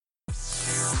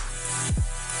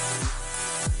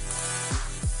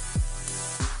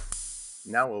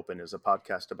Now Open is a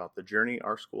podcast about the journey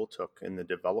our school took in the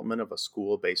development of a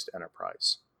school-based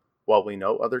enterprise. While we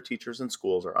know other teachers and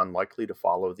schools are unlikely to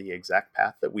follow the exact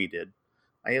path that we did,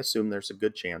 I assume there's a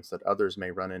good chance that others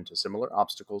may run into similar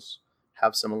obstacles,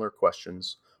 have similar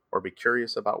questions, or be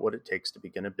curious about what it takes to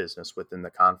begin a business within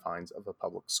the confines of a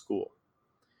public school.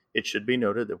 It should be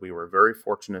noted that we were very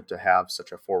fortunate to have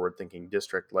such a forward-thinking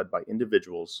district led by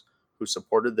individuals who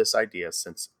supported this idea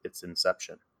since its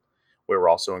inception. We were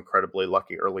also incredibly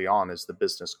lucky early on as the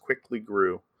business quickly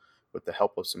grew with the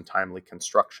help of some timely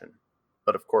construction.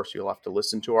 But of course, you'll have to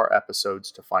listen to our episodes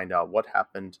to find out what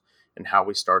happened and how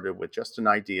we started with just an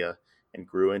idea and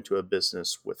grew into a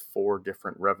business with 4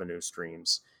 different revenue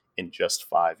streams in just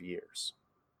 5 years.